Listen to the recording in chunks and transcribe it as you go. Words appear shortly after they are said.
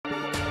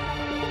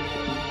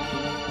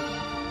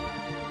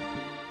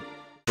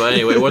But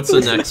anyway, what's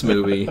the next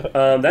movie?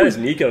 That is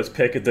Nico's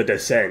pick, The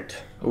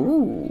Descent.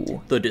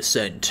 Ooh. The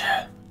Descent.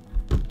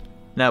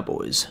 Now,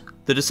 boys,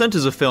 The Descent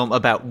is a film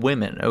about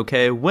women,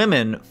 okay?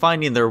 Women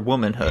finding their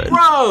womanhood.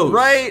 Gross!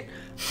 Right?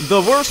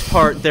 The worst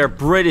part, they're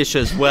British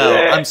as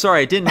well. I'm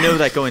sorry, I didn't know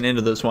that going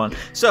into this one.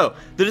 So,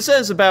 The Descent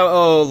is about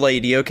a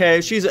lady,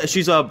 okay?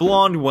 She's a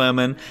blonde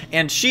woman,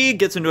 and she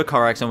gets into a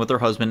car accident with her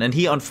husband, and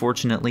he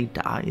unfortunately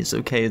dies,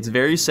 okay? It's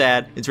very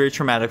sad. It's very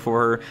traumatic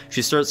for her.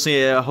 She starts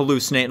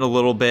hallucinating a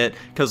little bit,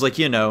 because, like,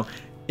 you know,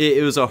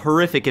 it was a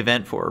horrific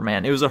event for her,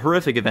 man. It was a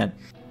horrific event.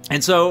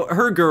 And so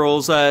her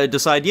girls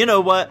decide, you know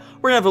what,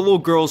 we're gonna have a little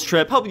girls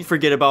trip, help you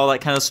forget about all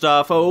that kind of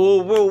stuff.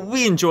 Oh,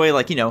 we enjoy,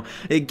 like, you know,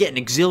 getting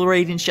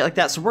exhilarated and shit like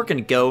that, so we're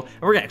gonna go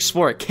and we're gonna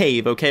explore a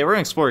cave, okay? We're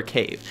gonna explore a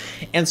cave.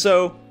 And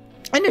so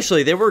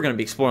initially they were gonna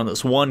be exploring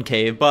this one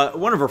cave, but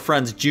one of her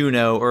friends,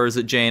 Juno, or is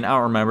it Jane? I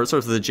don't remember, it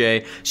starts with a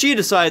J. She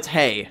decides,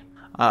 hey,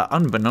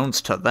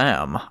 unbeknownst to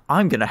them,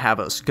 I'm gonna have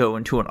us go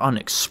into an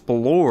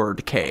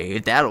unexplored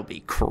cave. That'll be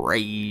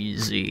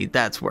crazy.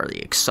 That's where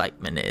the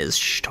excitement is.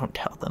 Shh, don't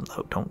tell them,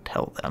 though. Don't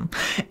tell them.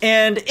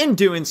 And in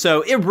doing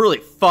so, it really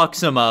fucks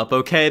them up,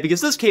 okay?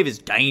 Because this cave is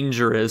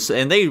dangerous,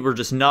 and they were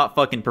just not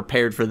fucking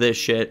prepared for this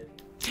shit.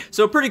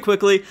 So pretty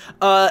quickly,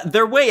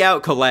 their way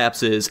out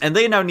collapses, and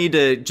they now need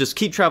to just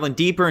keep traveling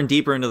deeper and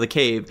deeper into the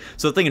cave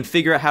so that they can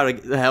figure out how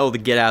the hell to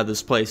get out of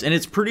this place. And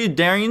it's pretty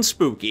daring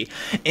spooky.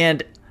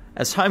 And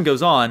as time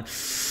goes on,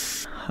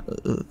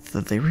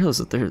 they realize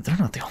that they're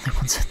not the only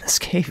ones in this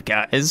cave,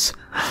 guys.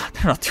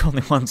 They're not the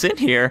only ones in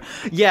here.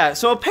 Yeah,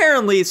 so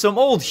apparently some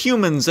old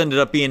humans ended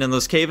up being in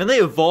this cave, and they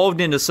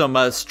evolved into some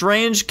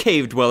strange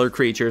cave dweller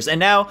creatures, and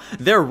now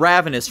they're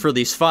ravenous for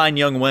these fine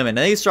young women,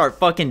 and they start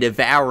fucking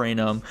devouring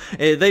them.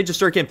 They just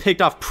start getting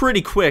picked off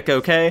pretty quick,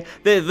 okay?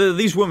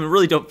 These women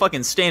really don't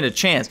fucking stand a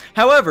chance.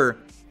 However,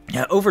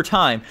 over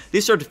time,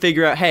 they start to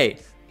figure out, hey,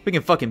 we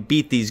can fucking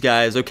beat these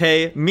guys,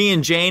 okay? Me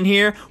and Jane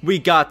here, we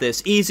got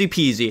this. Easy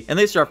peasy. And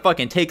they start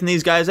fucking taking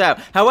these guys out.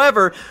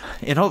 However,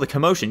 in all the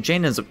commotion,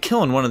 Jane ends up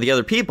killing one of the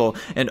other people.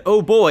 And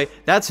oh boy,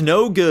 that's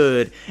no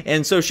good.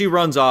 And so she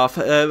runs off.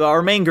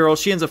 Our main girl,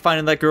 she ends up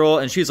finding that girl,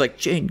 and she's like,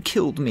 Jane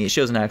killed me.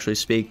 She doesn't actually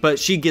speak, but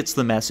she gets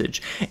the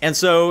message. And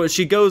so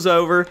she goes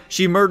over,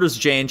 she murders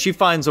Jane, she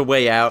finds a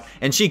way out,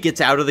 and she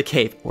gets out of the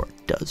cave. Or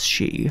does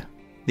she?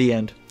 The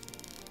end.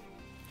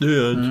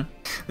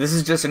 This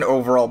is just an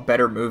overall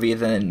better movie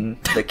than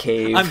The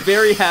Cave. I'm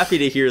very happy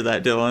to hear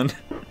that, Dylan.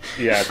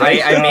 Yeah,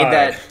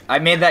 I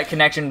made that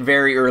connection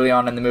very early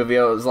on in the movie.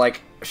 I was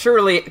like,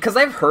 surely, because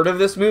I've heard of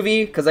this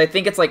movie, because I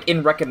think it's like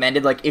in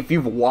recommended, like if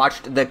you've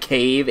watched The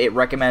Cave, it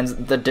recommends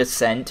The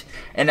Descent,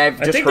 and I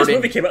think this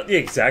movie came out the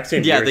exact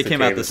same year. Yeah, they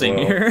came out the same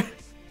year.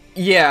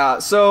 Yeah,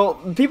 so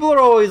people are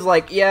always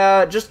like,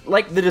 yeah, just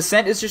like The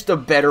Descent is just a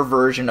better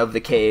version of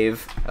The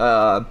Cave.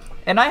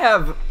 And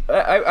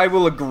I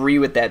will agree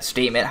with that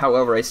statement.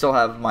 However, I still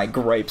have my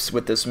gripes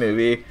with this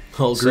movie.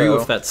 I'll agree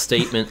with that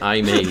statement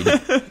I made.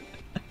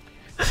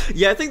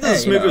 Yeah, I think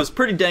this movie was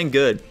pretty dang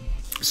good.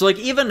 So, like,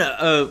 even,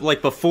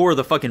 like, before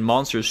the fucking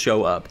monsters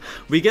show up,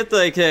 we get,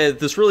 like,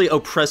 this really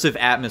oppressive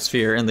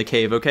atmosphere in the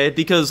cave, okay?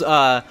 Because,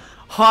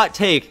 hot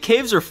take,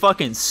 caves are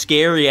fucking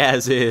scary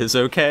as is,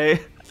 okay?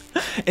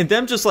 And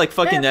them just, like,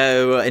 fucking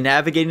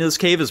navigating this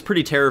cave is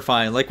pretty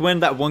terrifying. Like, when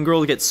that one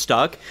girl gets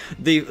stuck,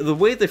 the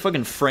way they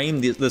fucking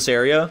frame this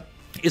area,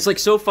 it's, like,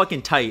 so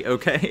fucking tight,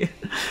 okay?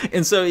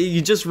 And so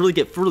you just really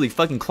get really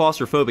fucking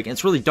claustrophobic. And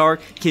it's really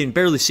dark. You can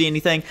barely see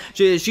anything.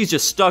 She's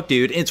just stuck,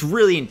 dude. And it's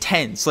really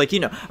intense. Like, you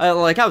know,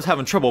 like, I was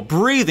having trouble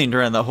breathing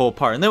during the whole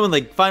part. And then when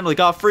they finally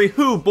got free,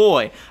 whoo,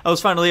 boy, I was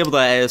finally able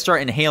to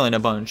start inhaling a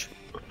bunch.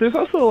 There's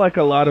also, like,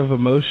 a lot of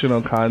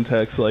emotional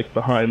context, like,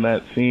 behind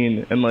that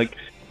scene. And, like,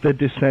 the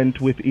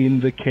descent within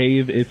the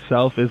cave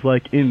itself is,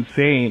 like,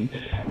 insane,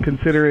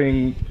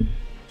 considering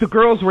the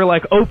girls were,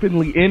 like,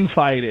 openly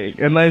infighting.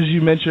 And as you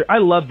mentioned, I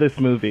love this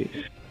movie.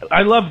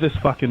 I love this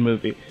fucking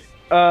movie.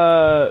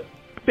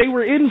 They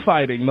were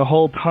infighting the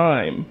whole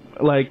time.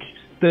 Like,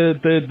 the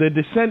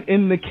descent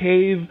in the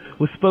cave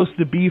was supposed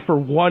to be for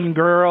one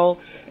girl,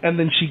 and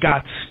then she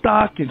got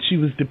stuck, and she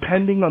was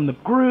depending on the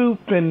group,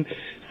 and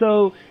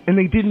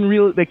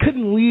they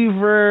couldn't leave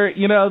her,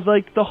 you know,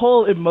 like, the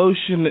whole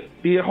emotion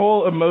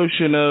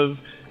of,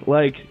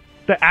 like,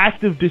 the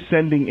act of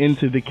descending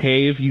into the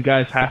cave. You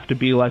guys have to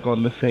be, like,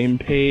 on the same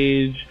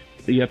page.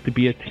 You have to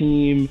be a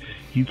team.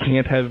 You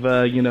can't have,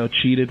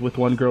 cheated with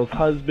one girl's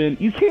husband.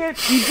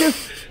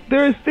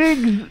 There's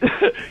things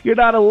you're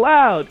not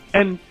allowed.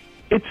 And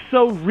it's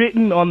so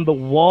written on the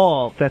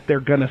wall that they're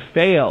gonna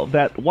fail,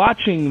 that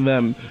watching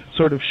them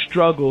sort of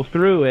struggle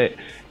through it,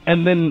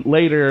 and then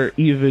later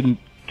even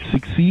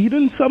succeed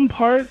in some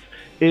parts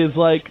is,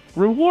 like,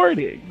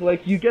 rewarding.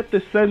 Like, you get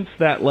the sense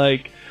that,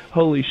 like,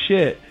 holy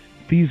shit,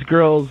 these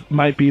girls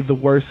might be the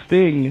worst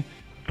thing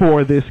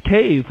for this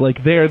cave.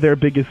 Like, they're their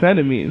biggest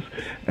enemies.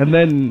 And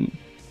then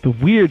the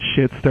weird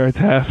shit starts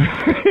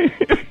happening.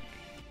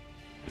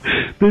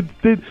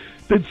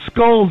 the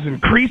skulls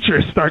and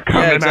creatures start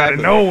coming out of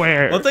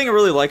nowhere. One thing I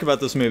really like about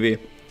this movie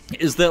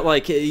is that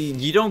like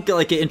you don't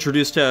get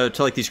introduced to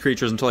like these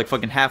creatures until like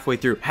fucking halfway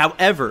through.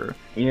 However,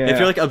 if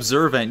you're like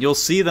observant, you'll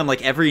see them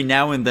like every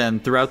now and then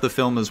throughout the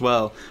film as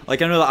well.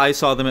 Like I know that I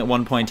saw them at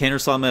one point, Tanner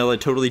saw them at a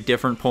totally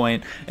different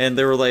point, and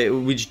they were like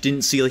we just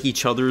didn't see like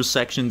each other's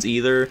sections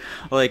either.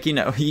 Like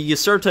you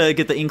start to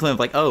get the inkling of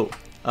like, oh,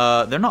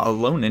 they're not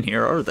alone in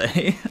here, are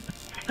they?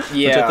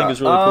 Yeah, which I think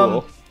is really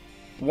cool.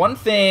 One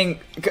thing,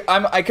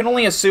 I can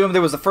only assume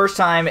there was the first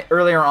time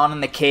earlier on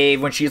in the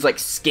cave when she's like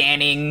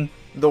scanning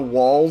the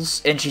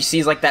walls and she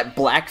sees like that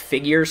black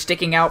figure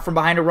sticking out from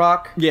behind a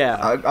rock. Yeah,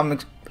 I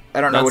don't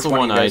know that's which the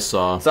one I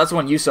saw. So that's the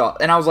one you saw,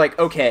 and I was like,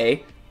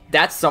 okay,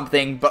 that's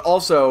something. But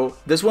also,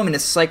 this woman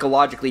is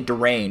psychologically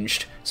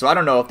deranged, so I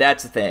don't know if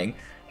that's a thing.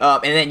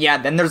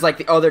 And then there's like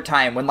the other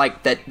time when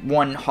like that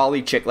one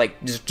Holly chick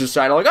like just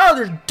decided like, oh,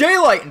 there's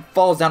daylight, and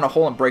falls down a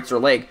hole and breaks her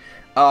leg.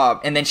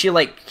 And then she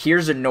like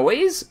hears a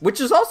noise,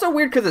 which is also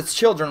weird because it's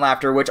children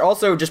laughter, which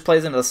also just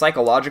plays into the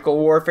psychological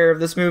warfare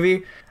of this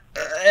movie.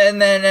 And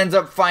then ends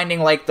up finding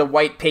like the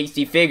white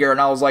pasty figure,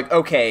 and I was like,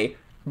 okay,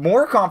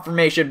 more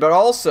confirmation, but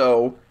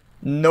also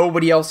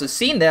nobody else has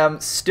seen them.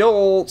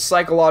 Still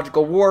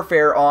psychological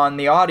warfare on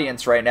the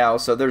audience right now,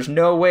 so there's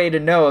no way to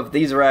know if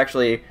these are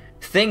actually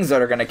things that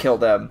are gonna kill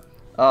them.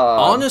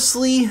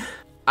 Honestly,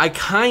 I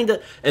kinda,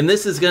 and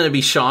this is gonna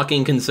be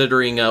shocking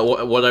considering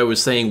what I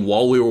was saying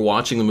while we were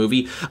watching the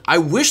movie, I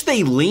wish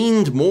they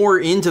leaned more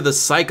into the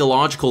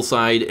psychological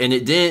side and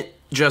it didn't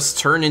just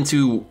turn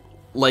into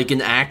like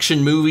an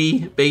action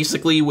movie,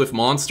 basically, with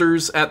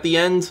monsters at the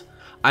end.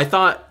 I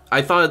thought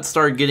it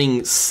started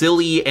getting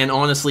silly and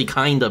honestly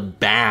kind of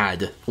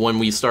bad when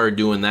we started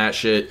doing that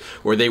shit,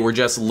 where they were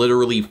just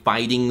literally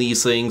fighting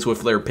these things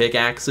with their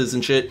pickaxes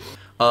and shit.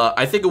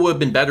 I think it would have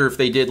been better if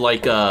they did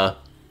like an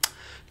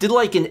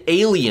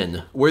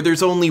Alien, where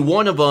there's only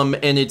one of them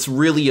and it's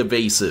really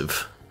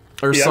evasive,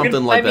 or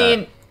something like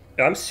that.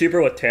 I'm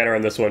super with Tanner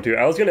on this one, too.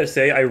 I was going to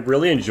say, I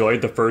really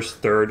enjoyed the first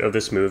third of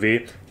this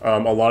movie. A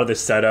lot of the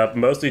setup,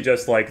 mostly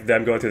just, like,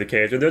 them going through the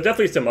cage. There's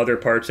definitely some other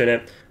parts in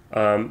it.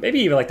 Maybe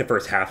even, like, the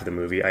first half of the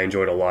movie I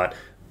enjoyed a lot.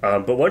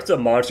 But once the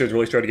monsters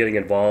really started getting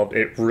involved,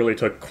 it really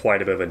took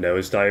quite a bit of a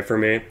nosedive for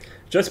me.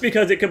 Just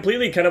because it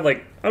completely kind of,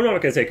 like, I'm not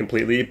going to say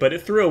completely, but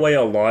it threw away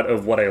a lot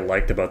of what I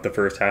liked about the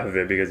first half of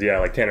it. Because, yeah,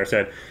 like Tanner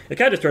said, it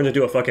kind of just turns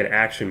into a fucking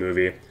action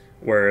movie.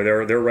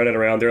 Where they're running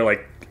around, they're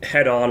like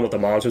head on with the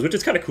monsters, which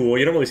is kind of cool.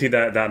 You don't really see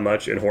that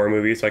much in horror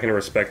movies, so I can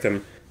respect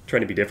them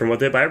trying to be different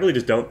with it. But I really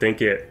just don't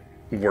think it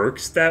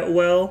works that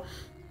well,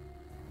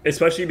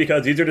 especially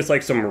because these are just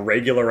like some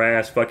regular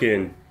ass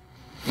fucking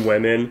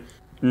women.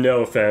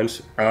 No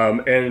offense,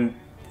 and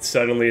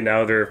suddenly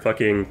now they're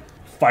fucking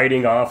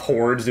fighting off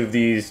hordes of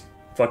these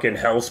fucking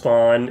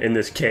hellspawn in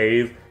this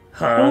cave.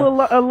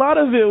 Well, a lot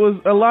of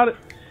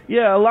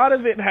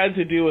it had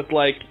to do with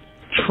like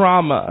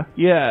trauma.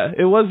 Yeah,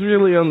 it was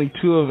really only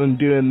two of them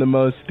doing the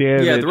most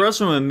damage. Yeah, the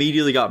rest of them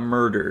immediately got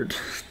murdered.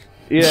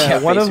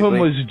 Yeah, one of them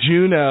was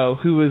Juno,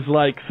 who was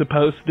like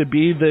supposed to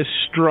be this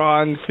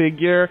strong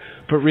figure,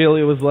 but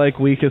really was like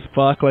weak as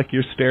fuck, like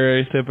your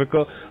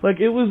stereotypical. Like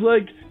it was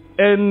like,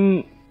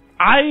 and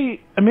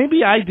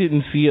maybe I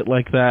didn't see it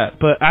like that,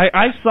 but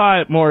I saw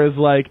it more as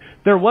like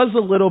there was a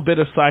little bit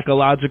of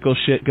psychological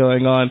shit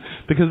going on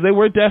because they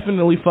were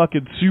definitely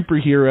fucking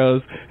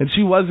superheroes, and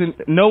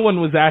no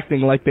one was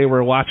acting like they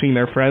were watching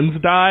their friends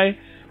die,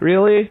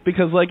 really,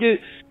 because like it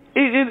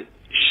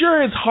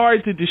sure it's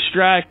hard to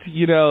distract,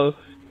 you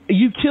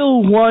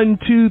kill 1,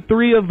 2,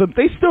 3 of them,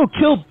 they still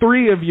killed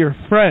 3 of your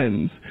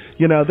friends,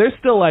 they're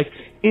still like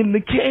in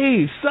the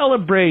cave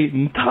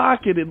celebrating,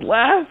 talking and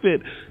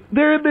laughing.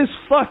 They're in this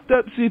fucked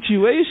up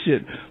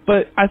situation.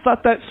 But I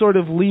thought that sort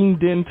of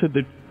leaned into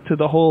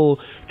the whole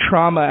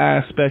trauma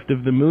aspect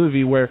of the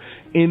movie, where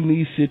in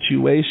these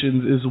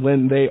situations is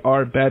when they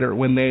are better,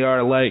 when they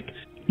are like,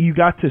 you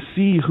got to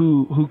see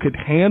who could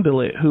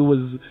handle it, who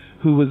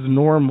was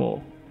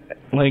normal.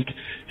 Like,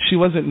 she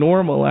wasn't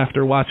normal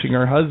after watching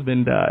her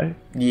husband die.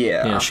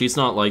 Yeah, she's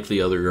not like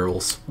the other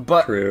girls.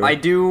 But True. I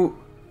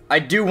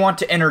do want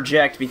to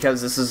interject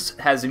because this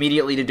has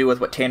immediately to do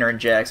with what Tanner and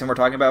Jackson were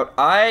talking about.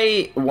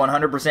 I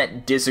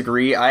 100%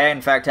 disagree. I,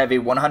 in fact, have a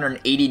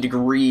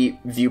 180-degree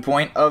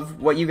viewpoint of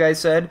what you guys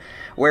said.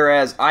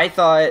 Whereas I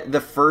thought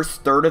the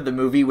first third of the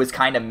movie was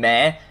kind of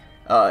meh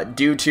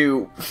due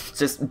to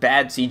just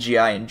bad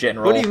CGI in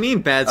general. What do you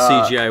mean bad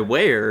CGI?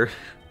 Where?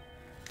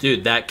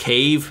 Dude, that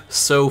cave,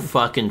 so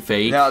fucking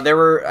fake. No, there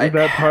were...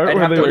 that part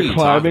where they were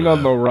climbing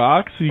on the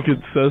rocks, you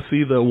could so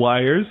see the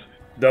wires.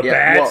 The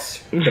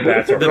bats were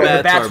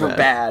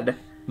bad.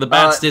 The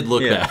bats did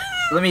look bad.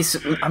 Let me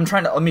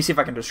see if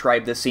I can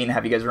describe this scene.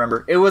 Have you guys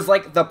remember? It was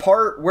like the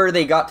part where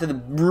they got to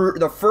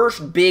the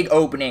first big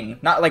opening,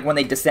 not like when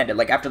they descended,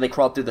 like after they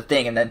crawled through the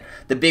thing, and then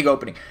the big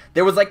opening.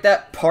 There was like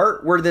that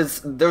part where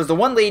there's the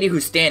one lady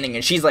who's standing,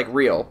 and she's like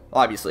real,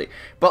 obviously,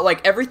 but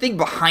like everything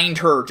behind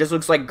her just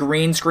looks like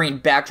green screen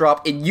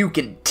backdrop, and you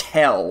can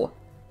tell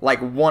like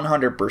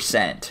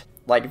 100%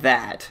 like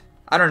that.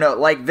 I don't know,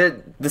 like,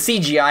 the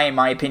CGI, in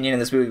my opinion, in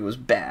this movie was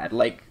bad.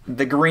 Like,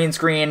 the green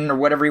screen, or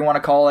whatever you want to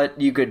call it,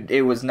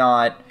 it was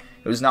not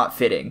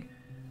fitting.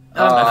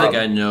 I think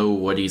I know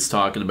what he's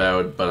talking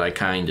about, but I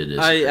kind of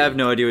disagree. I have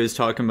no idea what he's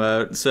talking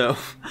about, so...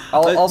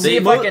 I'll see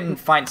if I can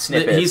find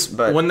snippets,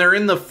 but... When they're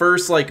in the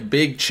first, like,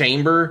 big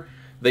chamber,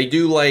 they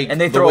do, like...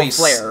 And they throw a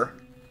flare.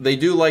 They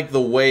do, like,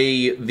 the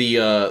way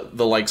the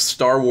like,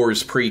 Star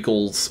Wars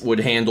prequels would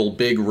handle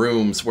big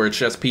rooms where it's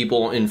just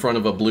people in front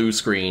of a blue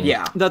screen.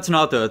 Yeah. That's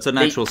not, though. It's an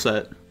actual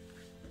set.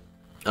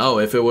 Oh,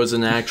 if it was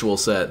an actual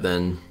set,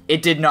 then...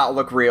 It did not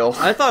look real.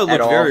 I thought it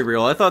looked very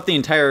real. I thought the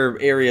entire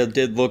area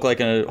did look like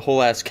a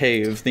whole-ass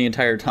cave the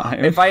entire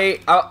time. If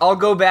I'll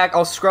go back,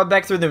 I'll scrub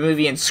back through the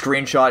movie and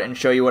screenshot and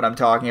show you what I'm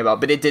talking about,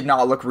 but it did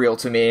not look real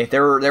to me.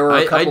 There were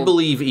a couple... I'd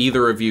believe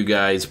either of you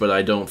guys, but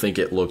I don't think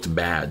it looked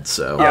bad,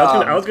 so... Yeah,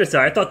 I was gonna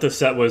say, I thought the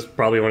set was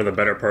probably one of the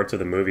better parts of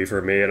the movie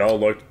for me. It all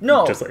looked...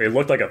 it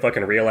looked like a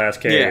fucking real-ass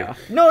cave. Yeah.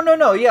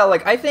 No, yeah,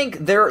 like, I think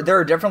there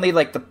are definitely,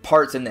 like, the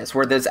parts in this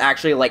where there's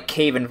actually, like,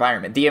 cave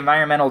environment. The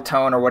environmental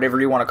tone, or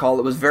whatever you want to call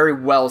it, was very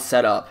well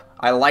set up.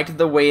 I liked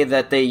the way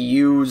that they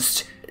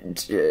used...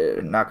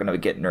 not gonna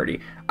get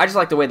nerdy. I just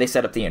liked the way they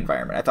set up the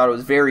environment. I thought it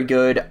was very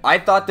good. I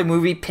thought the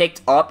movie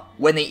picked up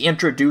when they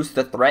introduced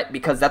the threat,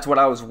 because that's what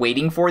I was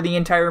waiting for the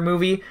entire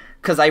movie,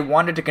 because I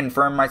wanted to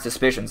confirm my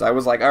suspicions. I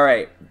was like,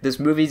 alright, this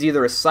movie's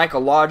either a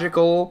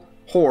psychological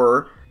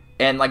horror,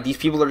 and, like, these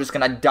people are just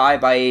gonna die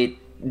by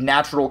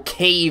natural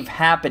cave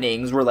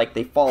happenings where, like,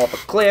 they fall off a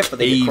cliff or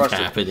they get crushed.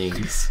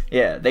 Happenings.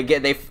 Yeah, they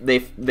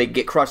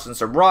get crushed in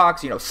some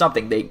rocks,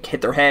 something, they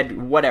hit their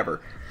head, whatever.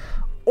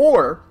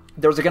 Or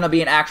there's going to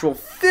be an actual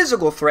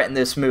physical threat in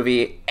this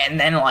movie, and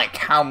then, like,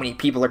 how many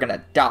people are going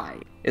to die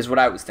is what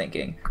I was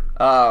thinking.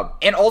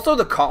 And also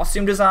the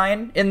costume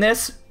design in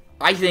this,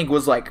 I think,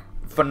 was, like,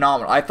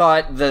 phenomenal. I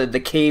thought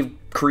the cave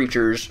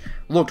creatures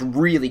looked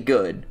really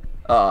good.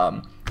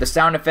 The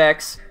sound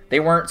effects, they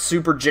weren't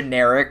super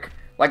generic.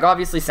 Like,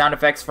 obviously, sound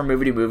effects from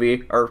movie to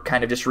movie are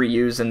kind of just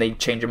reused, and they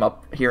change them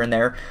up here and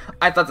there.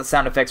 I thought the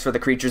sound effects for the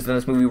creatures in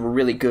this movie were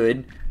really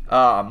good.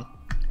 And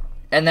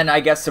then, I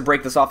guess, to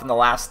break this off in the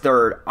last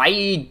third,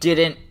 I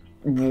didn't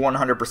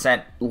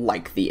 100%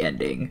 like the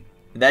ending.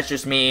 That's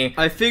just me.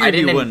 I figured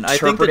you wouldn't. I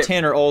think that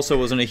Tanner also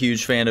wasn't a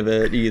huge fan of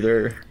it,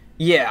 either.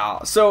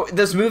 Yeah, so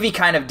this movie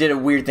kind of did a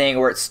weird thing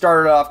where it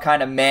started off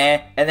kind of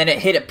meh, and then it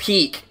hit a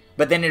peak,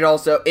 but then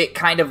it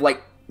kind of,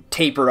 like,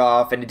 tapered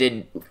off, and it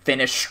didn't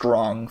finish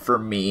strong for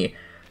me.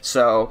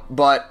 So,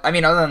 but I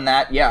mean, other than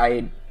that,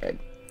 yeah,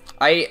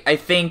 I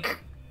think,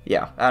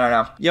 yeah, I don't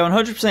know. Yeah,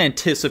 100%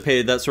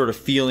 anticipated that sort of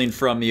feeling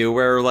from you,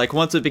 where, like,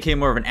 once it became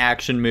more of an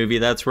action movie,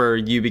 that's where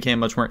you became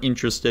much more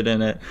interested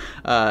in it.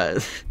 I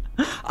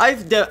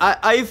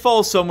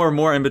fall somewhere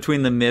more in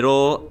between the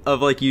middle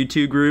of, like, you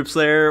two groups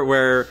there,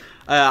 where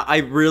I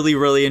really,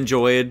 really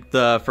enjoyed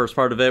the first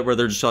part of it, where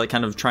they're just, like,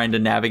 kind of trying to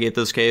navigate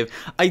this cave.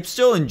 I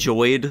still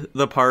enjoyed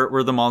the part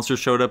where the monster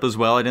showed up as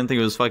well. I didn't think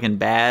it was fucking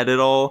bad at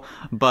all,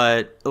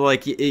 but,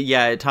 like,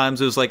 yeah, at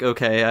times it was like,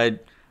 okay,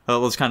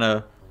 let's kind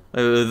of...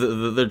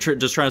 they're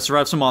just trying to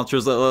survive some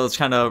monsters. Let's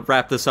kind of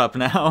wrap this up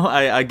now.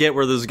 I get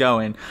where this is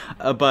going.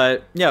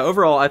 But, yeah,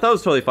 overall, I thought it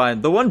was totally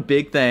fine. The one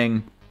big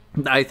thing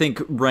I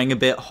think rang a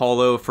bit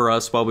hollow for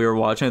us while we were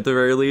watching at the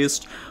very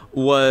least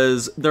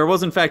was there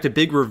was, in fact, a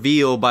big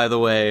reveal, by the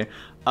way.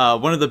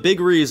 One of the big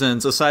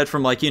reasons, aside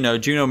from, like,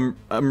 Juno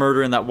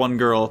murdering that one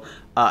girl,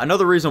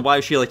 another reason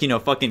why she, like,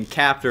 fucking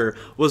capped her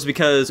was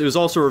because it was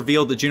also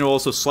revealed that Juno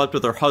also slept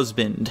with her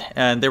husband,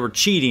 and they were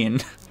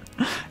cheating.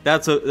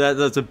 That's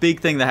a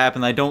big thing that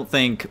happened. I don't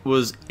think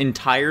was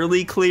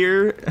entirely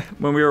clear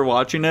when we were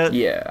watching it.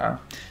 Yeah,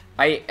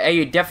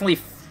 I definitely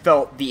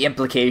felt the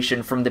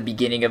implication from the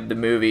beginning of the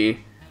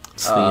movie.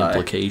 It's the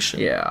implication.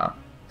 Yeah.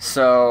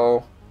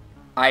 So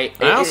I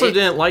also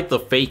didn't like the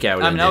fake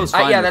out. I mean, I was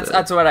fine. Yeah,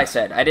 that's what I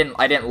said. I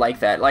didn't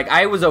like that. Like,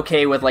 I was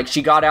okay with, like,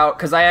 she got out,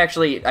 because I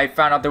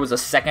found out there's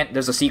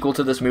a sequel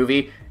to this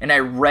movie, and I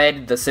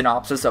read the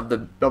synopsis of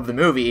the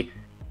movie,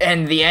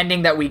 and the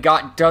ending that we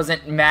got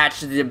doesn't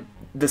match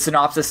the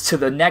synopsis to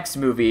the next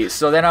movie.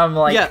 So then I'm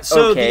like, yeah,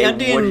 so okay,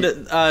 the ending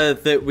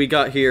that we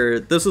got here,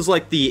 this is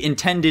like the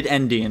intended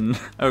ending,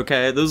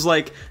 okay? This is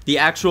like the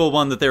actual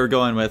one that they were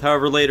going with.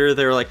 However, later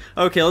they were like,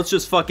 okay, let's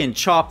just fucking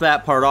chop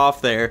that part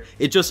off there.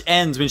 It just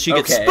ends when she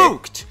gets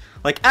spooked.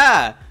 Like,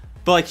 but,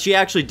 like, she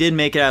actually did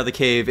make it out of the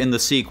cave in the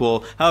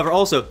sequel. However,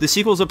 also, the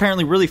sequel is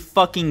apparently really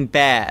fucking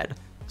bad.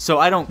 So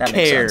I don't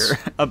care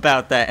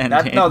about that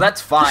ending. No,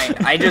 that's fine.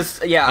 I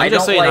just, yeah, I'm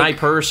just saying, like... I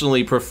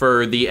personally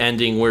prefer the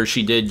ending where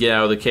she did get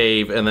out of the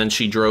cave, and then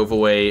she drove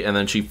away, and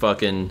then she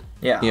fucking,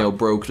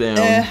 broke down.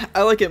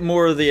 I like it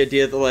more the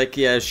idea that, like,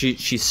 yeah,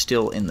 she's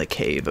still in the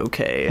cave,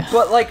 okay.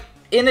 But, like,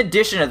 in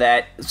addition to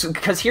that,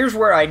 because here's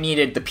where I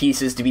needed the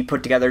pieces to be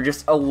put together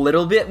just a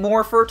little bit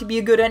more for it to be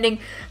a good ending.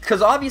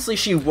 Because obviously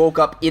she woke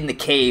up in the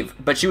cave,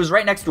 but she was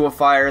right next to a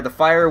fire. The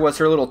fire was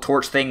her little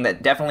torch thing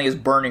that definitely is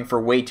burning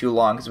for way too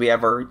long, because we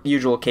have our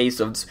usual case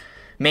of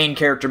main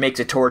character makes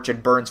a torch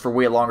and burns for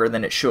way longer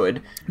than it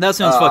should. That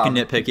sounds fucking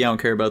nitpicky. I don't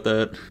care about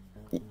that.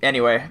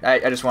 Anyway,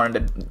 I just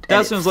wanted to...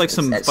 That sounds like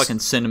some fucking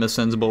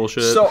CinemaSins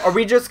bullshit. So are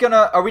we just...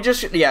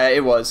 Yeah,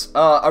 it was.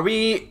 Are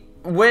we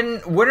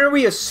when are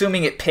we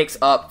assuming it picks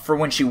up for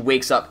when she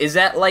wakes up? Is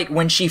that like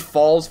when she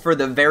falls for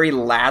the very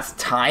last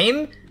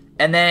time?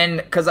 And then,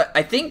 because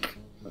I think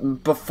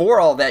before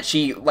all that,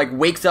 she like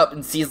wakes up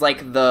and sees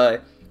like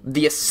the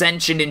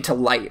ascension into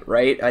light,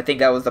 right? I think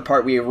that was the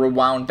part we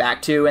rewound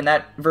back to in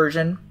that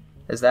version.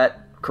 Is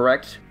that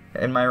correct?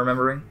 Am I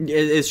remembering?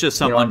 It's just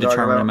some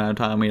undetermined amount of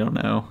time. We don't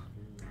know.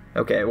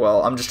 Okay,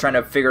 well, I'm just trying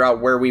to figure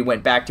out where we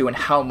went back to and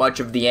how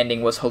much of the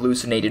ending was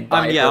hallucinated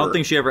by her. Yeah, I don't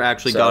think she ever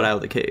actually got out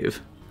of the cave.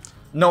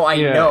 No, I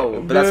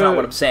know, but that's not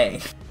what I'm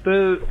saying.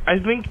 I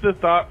think the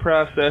thought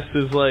process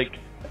is like,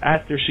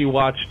 after she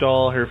watched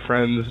all her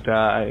friends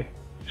die,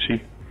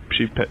 she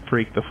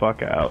freaked the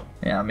fuck out.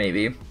 Yeah,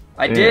 maybe.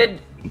 I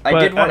did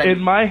want to... in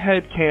my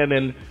head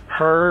canon,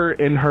 her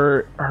and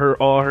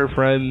all her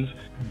friends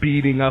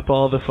beating up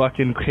all the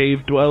fucking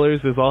cave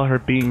dwellers is all her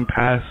being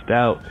passed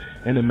out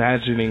and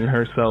imagining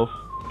herself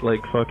like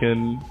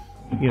fucking,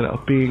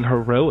 being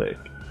heroic.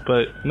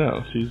 But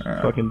no, she's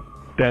fucking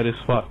dead as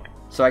fuck.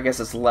 So I guess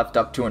it's left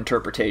up to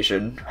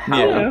interpretation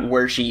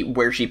where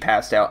she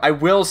passed out. I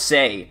will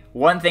say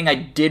one thing I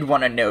did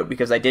want to note,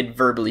 because I did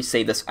verbally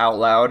say this out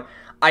loud.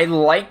 I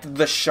liked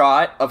the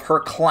shot of her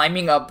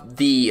climbing up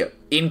the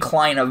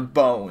incline of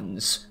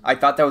bones. I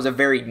thought that was a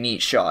very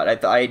neat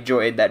shot. I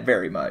enjoyed that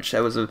very much.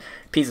 That was a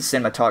piece of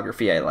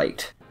cinematography I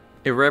liked.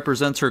 It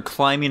represents her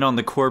climbing on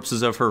the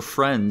corpses of her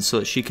friends so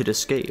that she could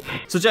escape.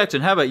 So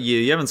Jackson, how about you?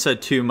 You haven't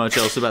said too much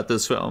else about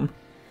this film.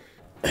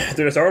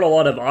 There aren't a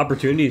lot of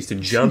opportunities to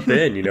jump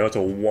in, it's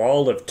a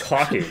wall of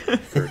talking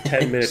for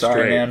 10 minutes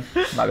Sorry, straight. man.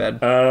 My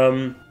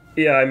bad.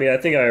 Yeah, I mean, I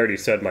think I already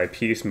said my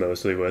piece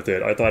mostly with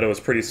it. I thought it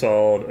was pretty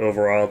solid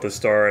overall at the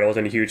start. I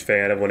wasn't a huge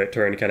fan of when it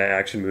turned kind of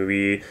action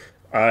movie.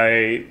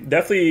 I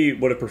definitely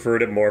would have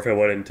preferred it more if I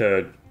went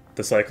into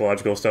the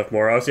psychological stuff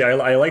more. Obviously,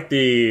 I like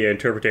the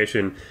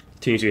interpretation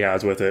Tinichi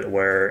has with it,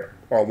 where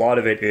a lot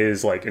of it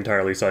is, like,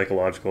 entirely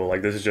psychological.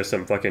 Like, this is just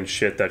some fucking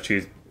shit that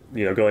she's,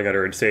 going at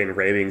her insane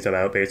ravings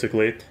about,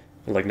 basically.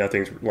 Like,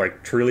 nothing's,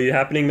 like, truly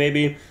happening,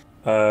 maybe.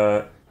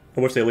 I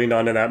wish they leaned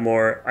onto that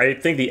more. I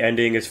think the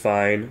ending is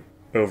fine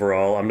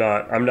overall. I'm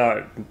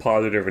not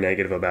positive or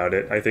negative about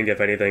it. I think, if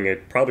anything,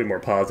 it's probably more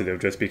positive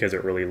just because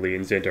it really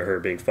leans into her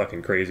being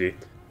fucking crazy.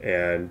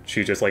 And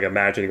she's just, like,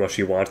 imagining what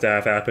she wants to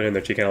have happen, and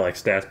then she kind of, like,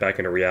 snaps back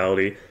into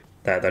reality.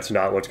 That's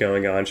not what's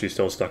going on. She's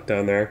still stuck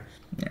down there.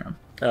 Yeah.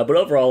 But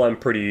overall, I'm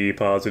pretty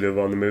positive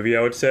on the movie,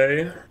 I would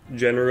say,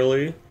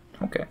 generally.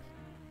 Okay.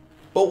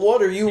 But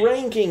what are you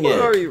ranking it?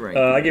 What are you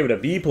ranking? I give it a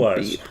B+.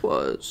 B+.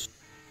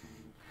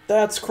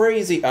 That's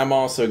crazy. I'm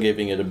also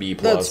giving it a B+.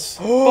 That's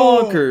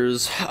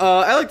bonkers.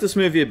 I like this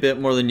movie a bit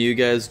more than you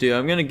guys do.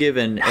 I'm gonna give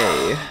it an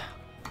A.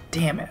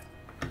 Damn it.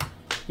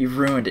 You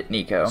ruined it,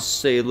 Nico.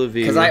 Say la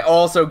vie. Because I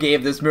also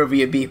gave this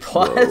movie a B+.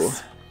 Whoa.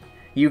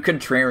 You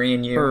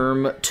contrarian,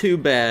 you. Too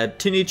bad.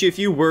 Tinichi, if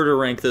you were to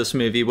rank this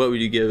movie, what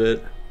would you give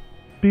it?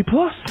 B+.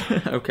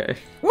 Okay.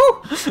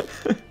 Woo!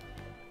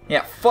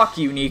 Yeah, fuck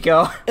you,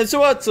 Nico. And so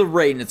what's the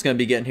rating it's gonna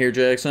be getting here,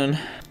 Jackson?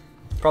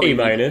 Probably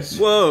A-.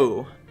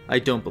 Whoa. I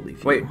don't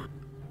believe you. Wait,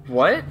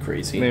 what?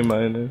 Crazy.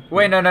 A-.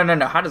 Wait,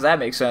 no. How does that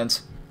make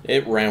sense?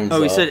 It rounds Oh,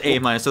 up. he said A-.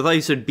 I thought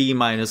he said B-,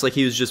 like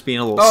he was just being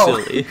a little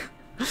silly.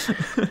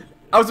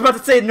 I was about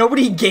to say,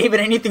 nobody gave it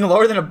anything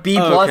lower than a B+.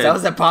 Okay. How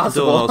is that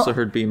possible? Dylan also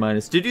heard B-.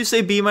 Did you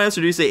say B- or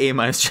did you say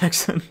A-,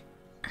 Jackson?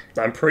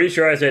 I'm pretty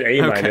sure I said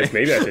A-. Okay.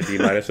 Maybe I said B-.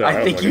 So I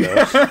don't think you...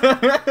 know.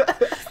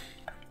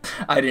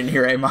 I didn't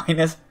hear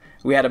A-.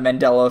 We had a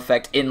Mandela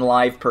effect in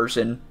live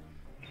person.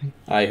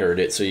 I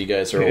heard it, so you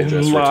guys are all In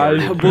just live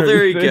retarded. Well,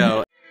 there you person.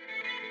 go.